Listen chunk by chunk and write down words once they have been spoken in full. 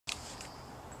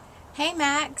Hey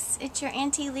Max, it's your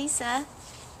Auntie Lisa.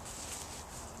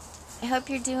 I hope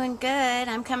you're doing good.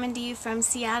 I'm coming to you from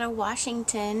Seattle,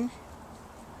 Washington,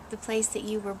 the place that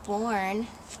you were born.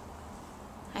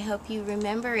 I hope you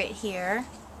remember it here.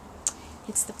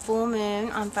 It's the full moon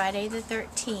on Friday the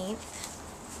 13th,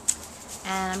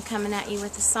 and I'm coming at you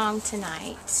with a song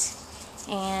tonight.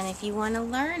 And if you want to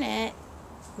learn it,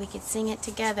 we could sing it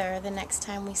together the next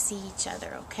time we see each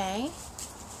other, okay?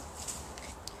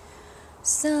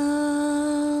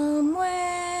 Somewhere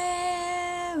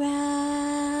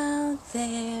out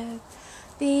there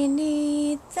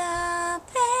beneath the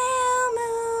pale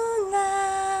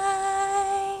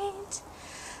moonlight,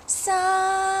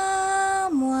 someone's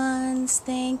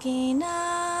thinking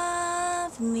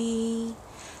of me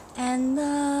and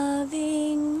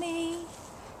loving me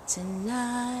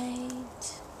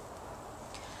tonight.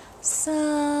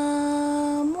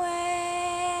 Somewhere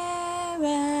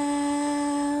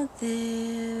out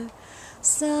there,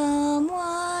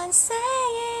 someone's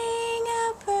saying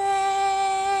a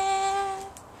prayer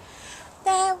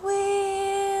that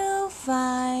we'll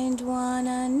find one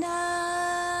another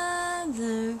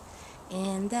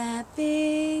in that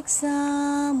big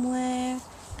somewhere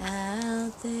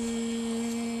out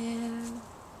there.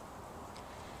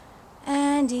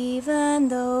 And even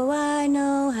though I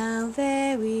know how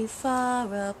very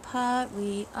far apart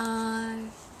we are,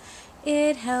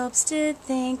 it helps to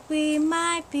think we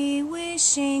might be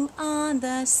wishing on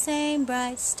the same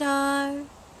bright star.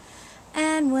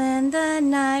 And when the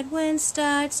night wind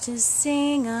starts to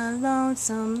sing a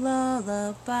lonesome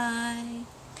lullaby,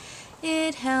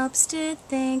 it helps to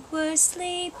think we're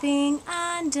sleeping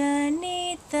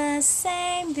underneath the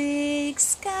same big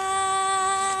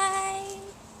sky.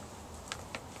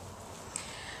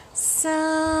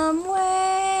 Somewhere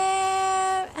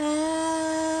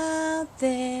out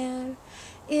there,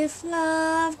 if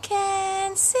love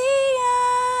can see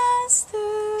us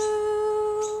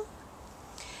through,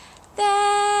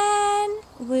 then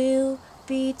we'll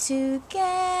be together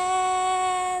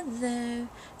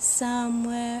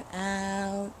somewhere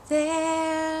out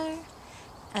there,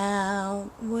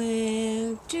 out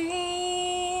where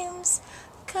dreams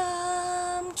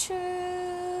come true.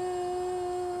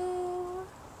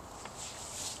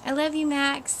 I love you,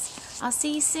 Max. I'll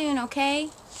see you soon, okay?